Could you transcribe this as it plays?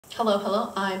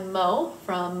Hello, I'm Mo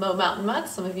from Mo Mountain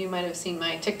Mutts. Some of you might have seen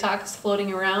my TikToks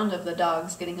floating around of the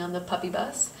dogs getting on the puppy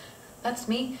bus. That's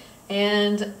me.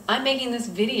 And I'm making this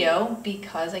video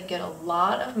because I get a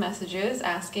lot of messages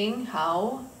asking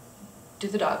how do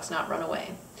the dogs not run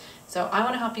away. So I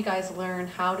want to help you guys learn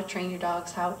how to train your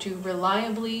dogs, how to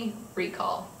reliably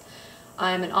recall.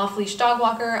 I'm an off-leash dog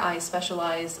walker. I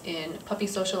specialize in puppy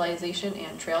socialization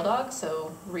and trail dogs,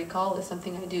 so recall is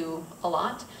something I do a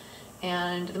lot.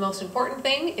 And the most important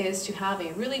thing is to have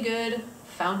a really good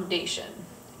foundation.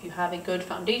 If you have a good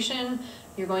foundation,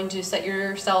 you're going to set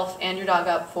yourself and your dog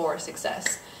up for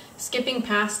success. Skipping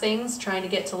past things, trying to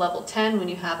get to level 10 when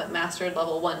you haven't mastered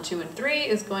level 1, 2, and 3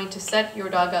 is going to set your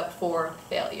dog up for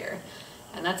failure.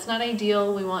 And that's not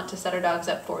ideal. We want to set our dogs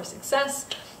up for success.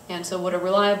 And so what a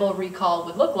reliable recall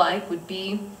would look like would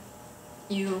be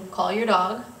you call your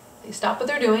dog, they stop what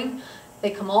they're doing, they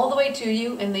come all the way to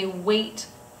you, and they wait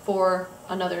for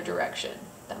another direction.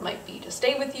 That might be to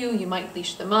stay with you, you might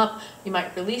leash them up, you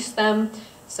might release them.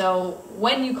 So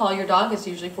when you call your dog, it's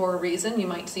usually for a reason. You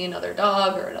might see another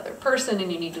dog or another person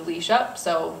and you need to leash up.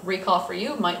 So recall for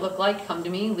you might look like come to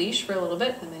me, leash for a little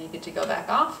bit, and then you get to go back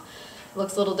off. It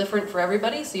looks a little different for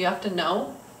everybody, so you have to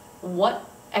know what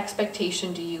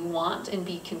expectation do you want and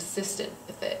be consistent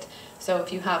with it. So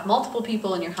if you have multiple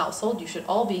people in your household, you should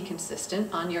all be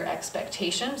consistent on your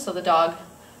expectation so the dog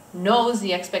knows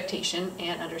the expectation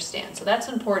and understands. So that's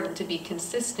important, to be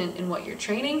consistent in what you're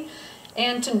training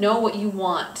and to know what you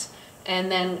want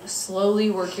and then slowly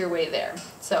work your way there.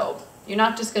 So you're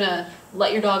not just gonna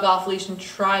let your dog off leash and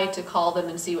try to call them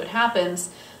and see what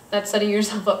happens. That's setting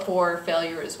yourself up for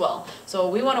failure as well. So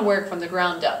we want to work from the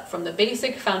ground up, from the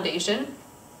basic foundation.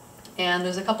 And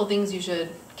there's a couple things you should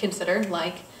consider,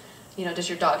 like, does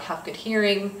your dog have good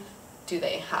hearing? Do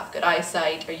they have good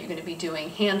eyesight? Are you going to be doing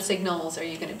hand signals? Are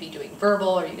you going to be doing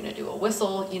verbal? Are you going to do a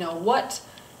whistle? What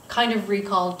kind of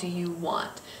recall do you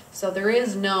want? So there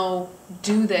is no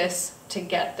do this to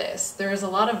get this. There is a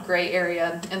lot of gray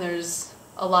area, and there's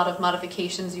a lot of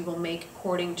modifications you will make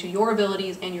according to your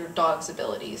abilities and your dog's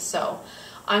abilities. So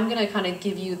I'm going to kind of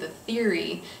give you the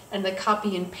theory and the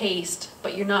copy and paste,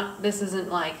 but this isn't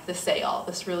like the say-all.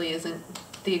 This really isn't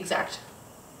the exact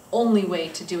only way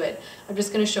to do it. I'm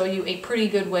just going to show you a pretty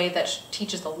good way that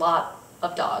teaches a lot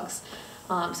of dogs.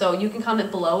 So you can comment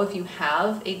below if you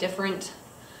have a different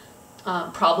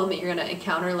problem that you're going to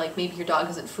encounter, like maybe your dog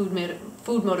isn't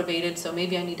food motivated, so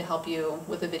maybe I need to help you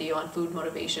with a video on food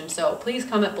motivation. So please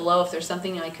comment below if there's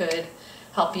something I could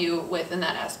help you with in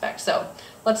that aspect. So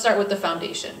let's start with the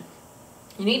foundation.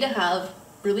 You need to have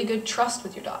really good trust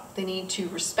with your dog. They need to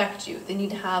respect you. They need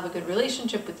to have a good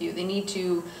relationship with you. They need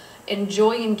to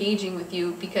enjoy engaging with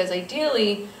you, because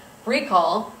ideally,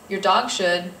 recall, your dog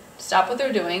should stop what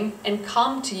they're doing and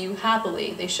come to you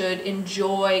happily. They should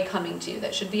enjoy coming to you.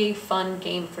 That should be a fun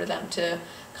game for them to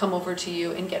come over to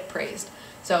you and get praised.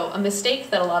 So a mistake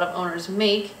that a lot of owners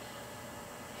make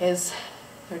is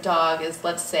their dog is,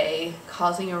 let's say,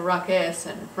 causing a ruckus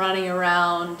and running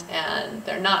around and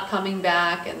they're not coming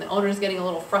back and the owner's getting a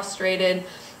little frustrated,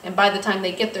 and by the time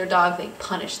they get their dog, they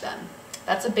punish them.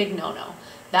 That's a big no-no.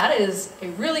 That is a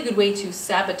really good way to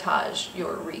sabotage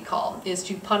your recall, is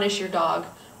to punish your dog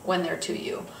when they're to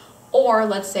you. Or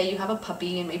let's say you have a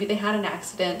puppy and maybe they had an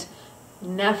accident.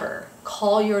 Never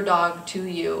call your dog to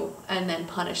you and then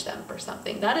punish them for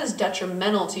something. That is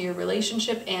detrimental to your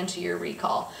relationship and to your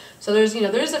recall. So there's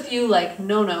a few like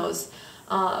no-nos.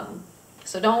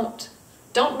 So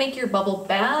don't make your bubble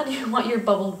bad. You want your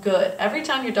bubble good. Every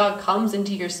time your dog comes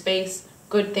into your space,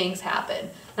 good things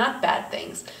happen, not bad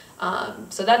things.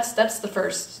 So that's the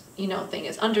first thing,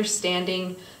 is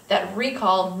understanding that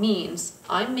recall means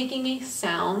I'm making a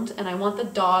sound and I want the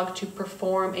dog to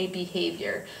perform a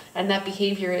behavior, and that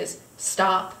behavior is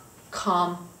stop,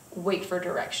 come, wait for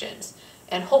directions,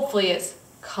 and hopefully it's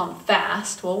come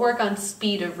fast. We'll work on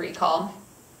speed of recall,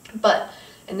 but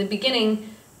in the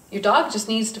beginning your dog just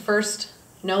needs to first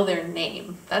know their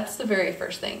name. That's the very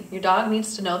first thing. Your dog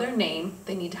needs to know their name.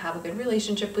 They need to have a good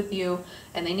relationship with you,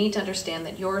 and they need to understand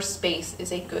that your space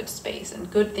is a good space and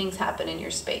good things happen in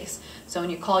your space. So when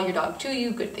you call your dog to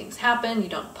you, good things happen. You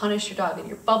don't punish your dog in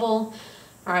your bubble.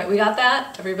 All right, we got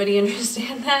that? Everybody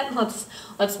understand that?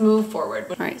 Let's move forward.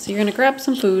 All right, so you're gonna grab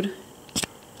some food.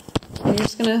 And you're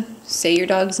just gonna say your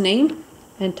dog's name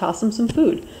and toss him some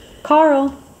food.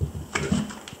 Carl.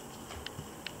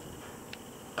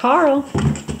 Carl.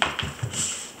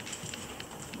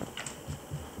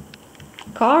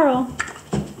 Carl.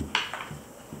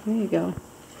 There you go.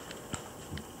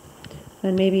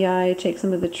 Then maybe I take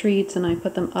some of the treats and I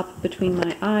put them up between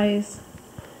my eyes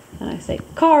and I say,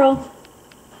 Carl.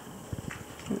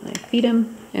 And I feed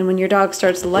him. And when your dog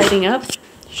starts lighting up,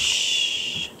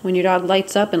 shh, when your dog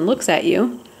lights up and looks at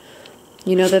you,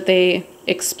 you know that they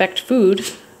expect food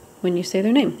when you say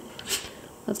their name.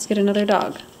 Let's get another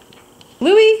dog.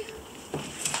 Louie!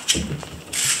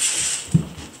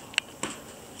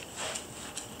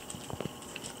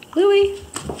 Louie!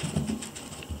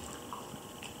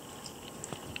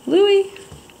 Louie!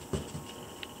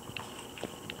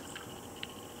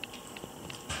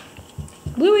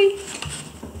 Louie!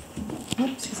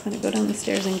 Oops, he's gonna go down the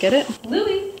stairs and get it.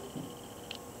 Louie!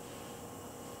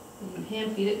 You can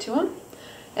hand feed it to him.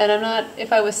 And I'm not,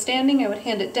 if I was standing, I would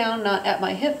hand it down, not at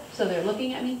my hip, so they're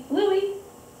looking at me. Louie!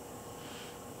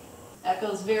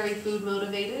 Echo's very food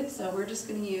motivated, so we're just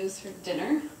gonna use her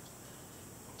dinner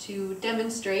to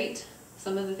demonstrate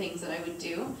some of the things that I would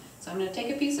do. So I'm gonna take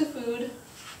a piece of food,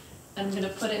 and I'm gonna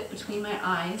put it between my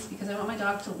eyes because I want my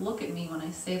dog to look at me when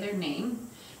I say their name.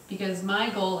 Because my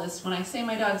goal is when I say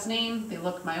my dog's name, they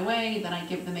look my way, then I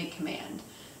give them a command.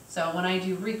 So when I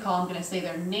do recall, I'm gonna say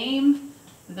their name,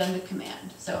 then the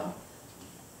command. So,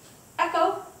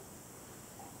 Echo.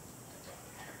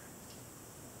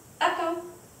 Echo.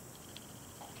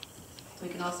 We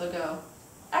can also go,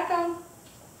 Echo.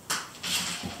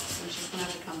 So she's gonna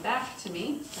have to come back to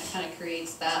me. That kind of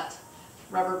creates that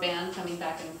rubber band coming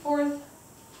back and forth.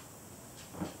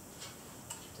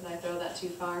 Did I throw that too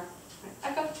far?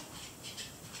 Right, Echo.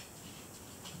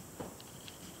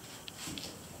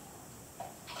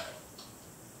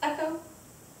 Echo.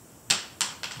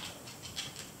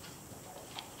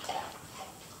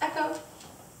 Echo.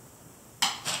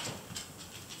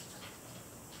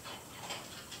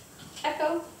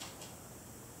 Echo.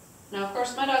 Now, of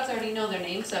course, my dogs already know their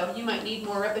name, so you might need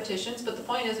more repetitions, but the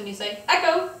point is when you say,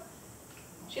 Echo,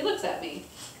 she looks at me,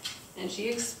 and she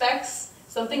expects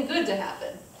something good to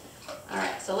happen. All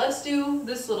right, so let's do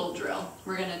this little drill.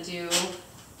 We're gonna do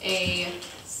a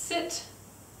sit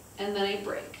and then a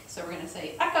break. So we're gonna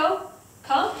say, Echo,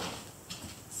 come,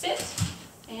 sit,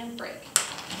 and break.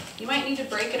 You might need to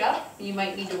break it up. You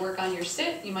might need to work on your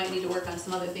sit. You might need to work on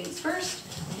some other things first.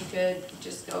 You could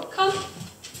just go, come,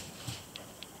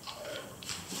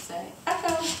 say,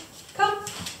 Echo, come,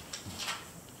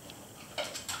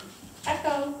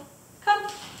 Echo, come.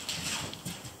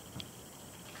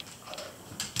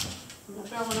 I'm gonna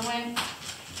throw one away.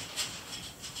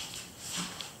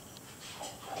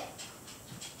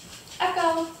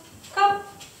 Echo, come,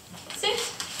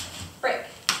 sit, break.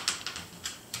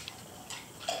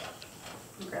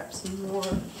 Grab some more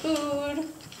food.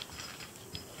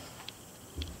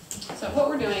 So what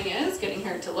we're doing is getting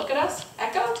her to look at us.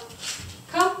 Echo,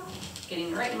 come,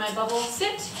 getting right in my bubble,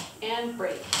 sit, and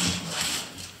break.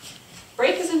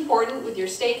 Break is important with your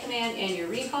stay command and your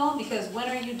recall because when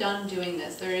are you done doing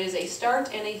this? There is a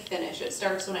start and a finish. It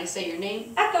starts when I say your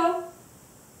name, Echo.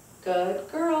 Good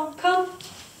girl, come,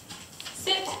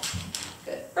 sit,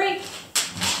 good, break.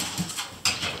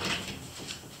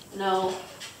 No.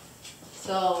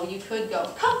 So you could go,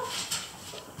 come,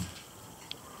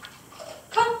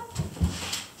 come,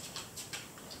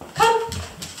 come,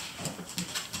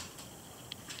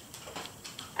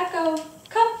 Echo,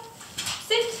 come,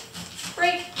 sit,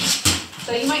 break.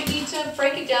 So you might need to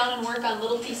break it down and work on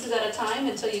little pieces at a time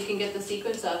until you can get the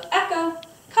sequence of Echo,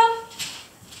 come,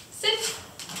 sit,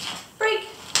 break.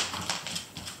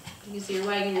 You see her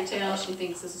wagging her tail, she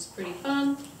thinks this is pretty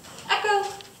fun. Echo.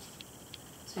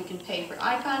 So we can pay for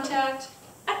eye contact.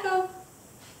 Echo.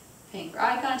 Paying for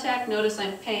eye contact. Notice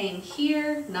I'm paying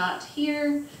here, not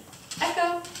here.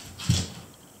 Echo.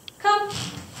 Come.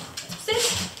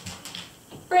 Sit.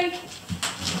 Break.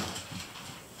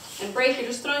 And break, you're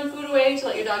just throwing food away to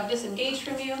let your dog disengage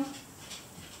from you.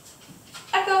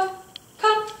 Echo.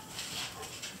 Come.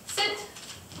 Sit.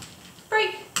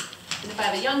 Break. And if I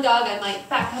have a young dog, I might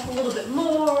back up a little bit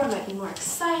more. It might be more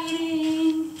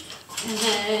exciting. And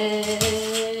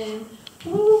then,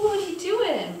 ooh, what are you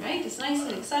doing, right? It's nice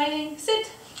and exciting.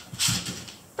 Sit,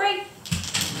 break.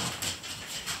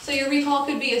 So your recall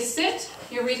could be a sit.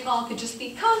 Your recall could just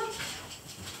be come.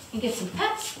 You get some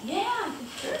pets. Yeah,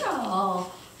 good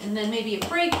girl. And then maybe a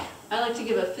break. I like to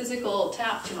give a physical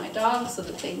tap to my dog so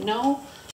that they know